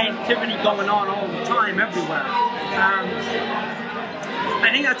creativity going on all the time, everywhere. I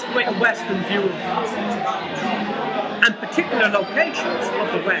think that's quite a Western view of, and particular locations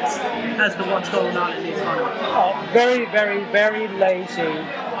of the West as to what's going on in the economy. Oh, very, very, very lazy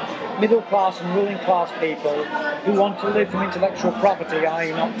middle class and ruling class people who want to live from intellectual property,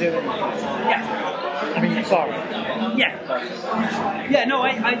 i.e. not do anything. Yeah. I mean, sorry. Yeah. Yeah, no,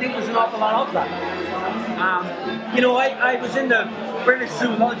 I think there's an awful lot of that. I was in the British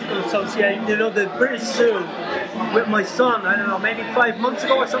Zoological Association, the British Zoo, with my son, I don't know, maybe 5 months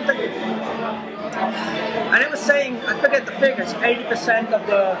ago or something. And it was saying, I forget the figures, 80% of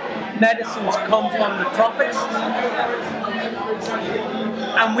the medicines come from the tropics.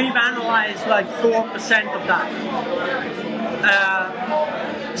 And we've analysed like 4% of that.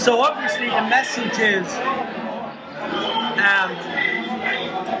 So obviously the message is,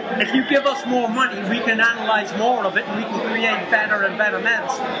 if you give us more money, we can analyse more of it and we can create better and better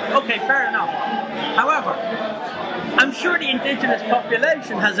medicine. Okay, fair enough. However, I'm sure the indigenous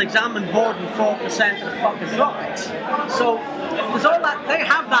population has examined more than 4% of the fucking tropics. So there's all that, they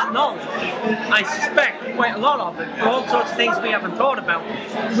have that knowledge. I suspect quite a lot of it for all sorts of things we haven't thought about.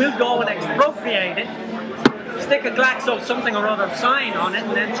 We'll go and expropriate it, stick a Glaxo something or other sign on it,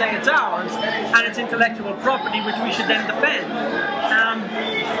 and then say it's ours, and it's intellectual property which we should then defend.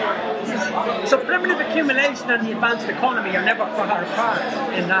 So primitive accumulation and the advanced economy are never far apart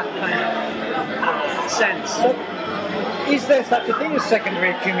in that kind of sense. So, is there such a thing as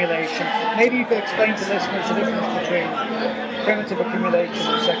secondary accumulation? Maybe you could explain to listeners the difference between primitive accumulation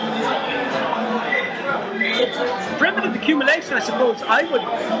and secondary accumulation. Primitive accumulation, I suppose, I would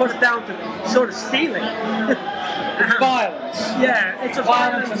put it down to sort of stealing. It's violence. Yeah, it's a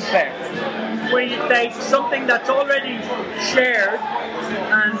violence and theft. Where you take something that's already shared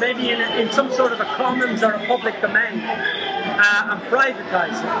and maybe in some sort of a commons or a public domain, and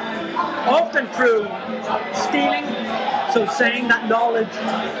privatizing, often through stealing, so saying that knowledge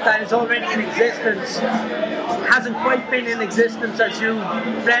that is already in existence hasn't quite been in existence as you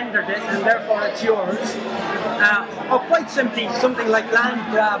rendered it, and therefore it's yours. Or quite simply something like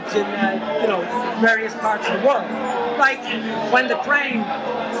land grabs in various parts of the world. Like when the train,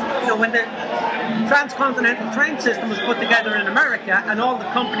 when the transcontinental train system was put together in America, and all the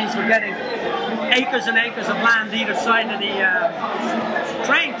companies were getting acres and acres of land either side of the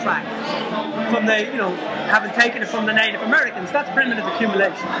train track from the, having taken it from the Native Americans. That's primitive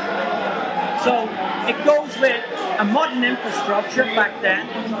accumulation. So it goes with a modern infrastructure back then,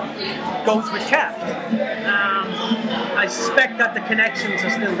 goes with theft. I suspect that the connections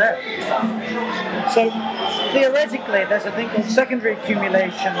are still there. So theoretically, there's a thing called secondary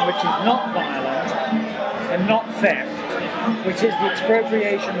accumulation, which is not violent and not theft, which is the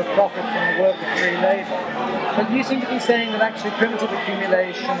expropriation of profit from the work of free labour. But you seem to be saying that actually primitive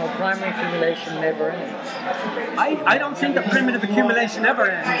accumulation or primary accumulation never ends. I don't think that primitive accumulation ever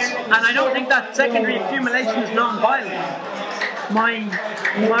ends, and I don't think that secondary accumulation is non-violent. My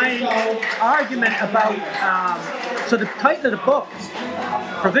argument about so the title of the book,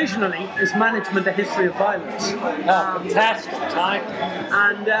 provisionally, is Management: A History of Violence. Fantastic title.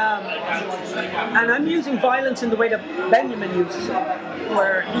 And I'm using violence in the way that Benjamin uses it,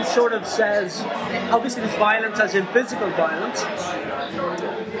 where he sort of says, obviously there's violence as in physical violence,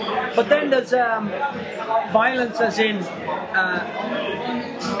 but then there's violence as in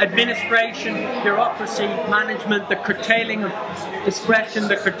administration, bureaucracy, management, the curtailing of discretion,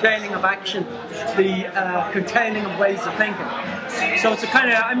 the curtailing of action, the curtailing of ways of thinking. So it's a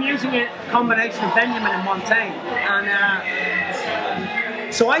kind of, I'm using a combination of Benjamin and Montaigne, and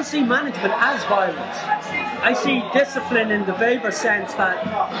so I see management as violence. I see discipline in the Weber sense that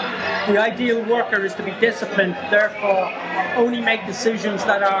the ideal worker is to be disciplined, therefore only make decisions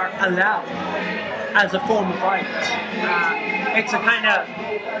that are allowed as a form of violence. It's a kind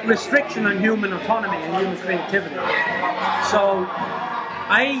of restriction on human autonomy and human creativity. So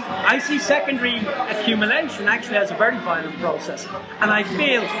I see secondary accumulation actually as a very violent process, and I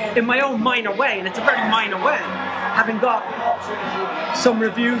feel in my own minor way, and it's a very minor way, having got some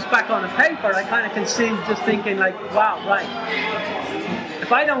reviews back on a paper, I kind of can see just thinking like, wow, right,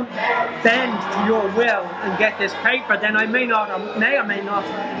 if I don't bend to your will and get this paper, then I may or may not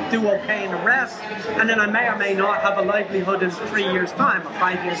do okay in the rest, and then I may or may not have a livelihood in 3 years' time or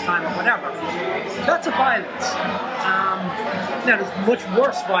 5 years' time or whatever. That's a violence. Now there's much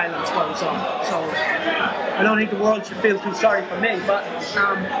worse violence goes on, so I don't think the world should feel too sorry for me, but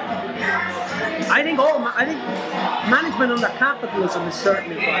I think management under capitalism is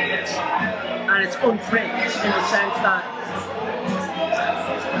certainly violence, and it's unfree in the sense that,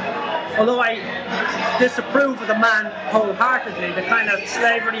 although I disapprove of the man wholeheartedly, the kind of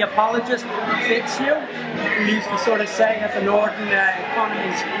slavery apologist fits you, who used to sort of say that the northern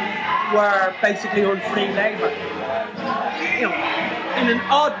economies were basically unfree labour. In an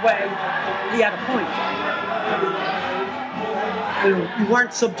odd way, he had a point. You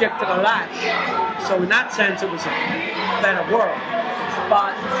weren't subject to the lash, so in that sense it was a better world.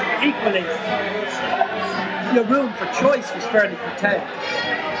 But equally, your room for choice was fairly curtailed.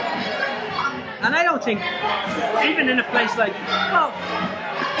 And I don't think, even in a place like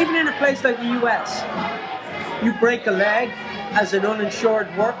the US, you break a leg as an uninsured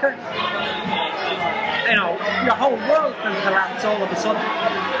worker, your whole world can collapse all of a sudden.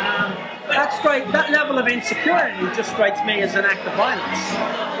 That level of insecurity just strikes me as an act of violence.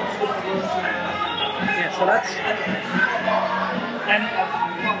 Yeah, so that's... And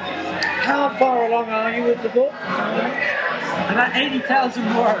how far along are you with the book? I'm at 80,000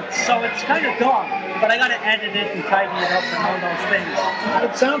 words, so it's kind of gone, but I got to edit it and tidy it up and all those things.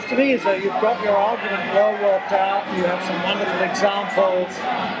 It sounds to me as though you've got your argument well worked out, you have some wonderful examples,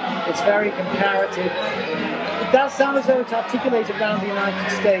 it's very comparative. It does sound as though it's articulated around the United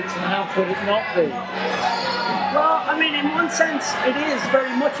States, and how could it not be? Well, I mean, in one sense, it is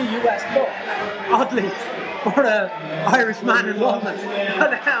very much a US book, oddly, for an Irish man and woman.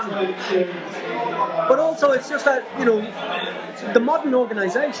 But also, it's just that, the modern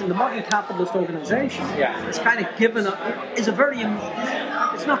organisation, the modern capitalist organisation, it's kind of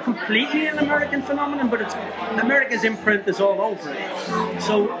it's not completely an American phenomenon, but America's imprint is all over it.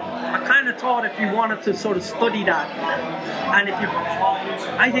 So I kind of thought if you wanted to sort of study that, and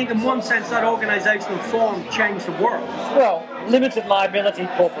I think in one sense that organisational form changed the world. Well, limited liability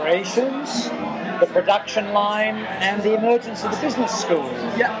corporations, the production line, and the emergence of the business school.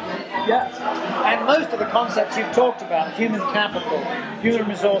 Yeah. And most of the concepts you've talked about, human capital, human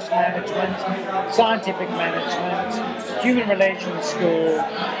resource management, scientific management, human relations school,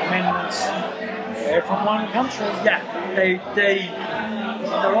 amendments, they're from one country. Yeah,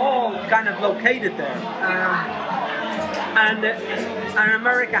 they're all kind of located there. And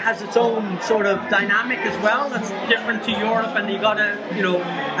America has its own sort of dynamic as well that's different to Europe, and you gotta,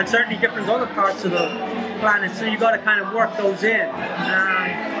 and certainly different to other parts of the planet, so you gotta kind of work those in.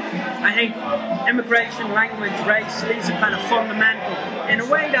 I think immigration, language, race, these are kind of fundamental in a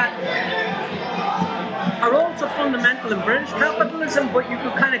way that are also fundamental in British capitalism, but you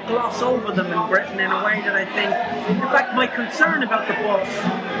could kind of gloss over them in Britain in a way that I think, in fact, my concern about the book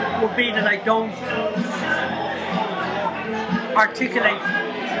would be that I don't articulate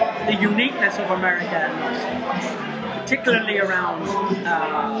the uniqueness of America enough, particularly around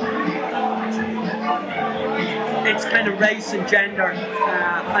its kind of race and gender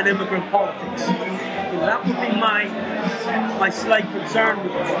and immigrant politics. That would be my slight concern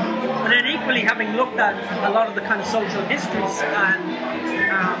with it. But then equally, having looked at a lot of the kind of social histories and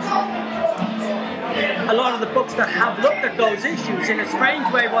a lot of the books that have looked at those issues, in a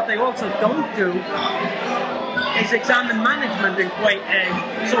strange way, what they also don't do is examine management in quite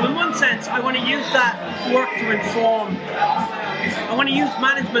a... So in one sense, I want to use that work to inform... I want to use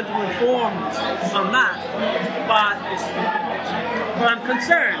management to inform on that, but I'm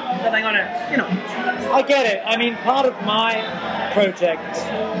concerned that I'm going to, I get it. I mean, part of my project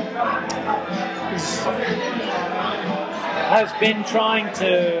has been trying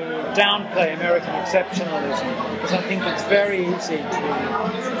to downplay American exceptionalism, because I think it's very easy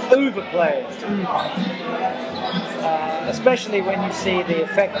to overplay it. Especially when you see the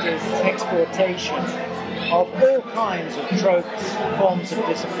effective exploitation of all kinds of tropes, forms of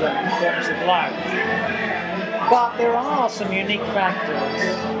discipline, forms of life. But there are some unique factors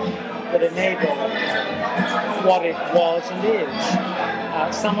that enable what it was and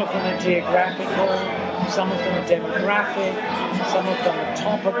is. Some of them are geographical, some of them are demographic, some of them are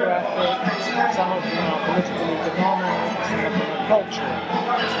topographic, some of them are political economic, some of them are cultural.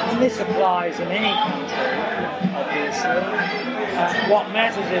 And this applies in any country, obviously. What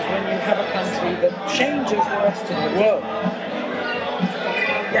matters is when you have a country that changes the rest of the world.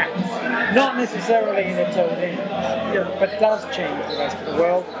 Yeah. Not necessarily in its own image, but does change the rest of the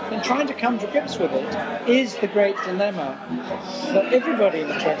world. And trying to come to grips with it is the great dilemma for everybody in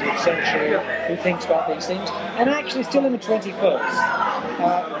the 20th century who thinks about these things, and actually still in the 21st.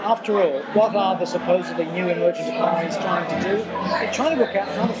 After all, what are the supposedly new emergent economies trying to do? They're trying to work out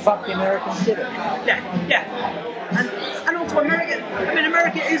how the fuck the Americans did it. Yeah. And also America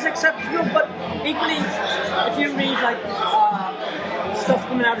is exceptional, but equally, if you read stuff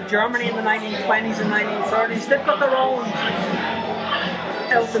coming out of Germany in the 1920s and 1930s, they've got their own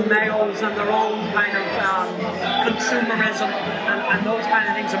Elton males and their own kind of consumerism and those kind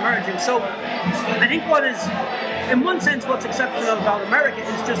of things emerging. So I think what is, in one sense, what's exceptional about America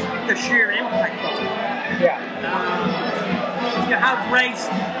is just the sheer impact of it. Yeah. You have race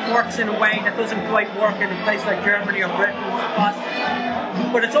works in a way that doesn't quite work in a place like Germany or Britain,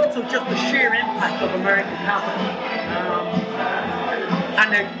 but it's also just the sheer impact of American capital.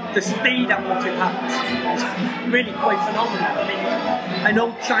 And the speed at which it happens is really quite phenomenal. I mean, I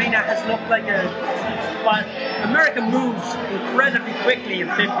know China has looked like but America moves incredibly quickly in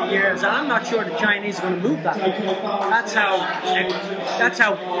 50 years, and I'm not sure the Chinese are going to move that quickly. That's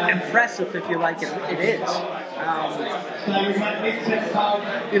how impressive, if you like, it is.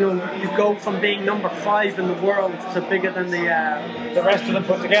 You go from being number 5 in the world to bigger than the rest of them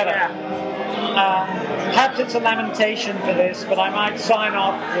put together. Yeah. Perhaps it's a lamentation for this, but I might sign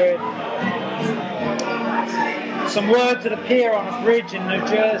off with some words that appear on a bridge in New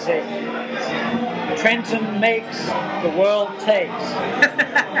Jersey. Trenton makes, the world takes.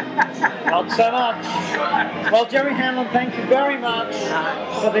 Not so much. Well, Gerry Hanlon, thank you very much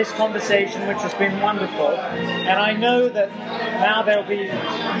for this conversation, which has been wonderful. And I know that now there'll be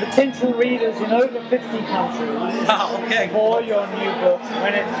potential readers in over 50 countries for your new book,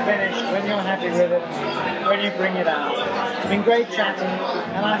 when it's finished, when you're happy with it, when you bring it out. It's been great chatting,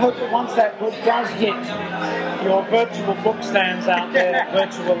 and I hope that once that book does hit your virtual book stands out there,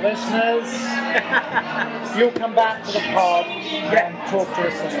 virtual listeners, you'll come back to the pod and talk to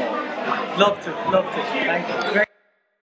us some more. Love to. Thank you. Great.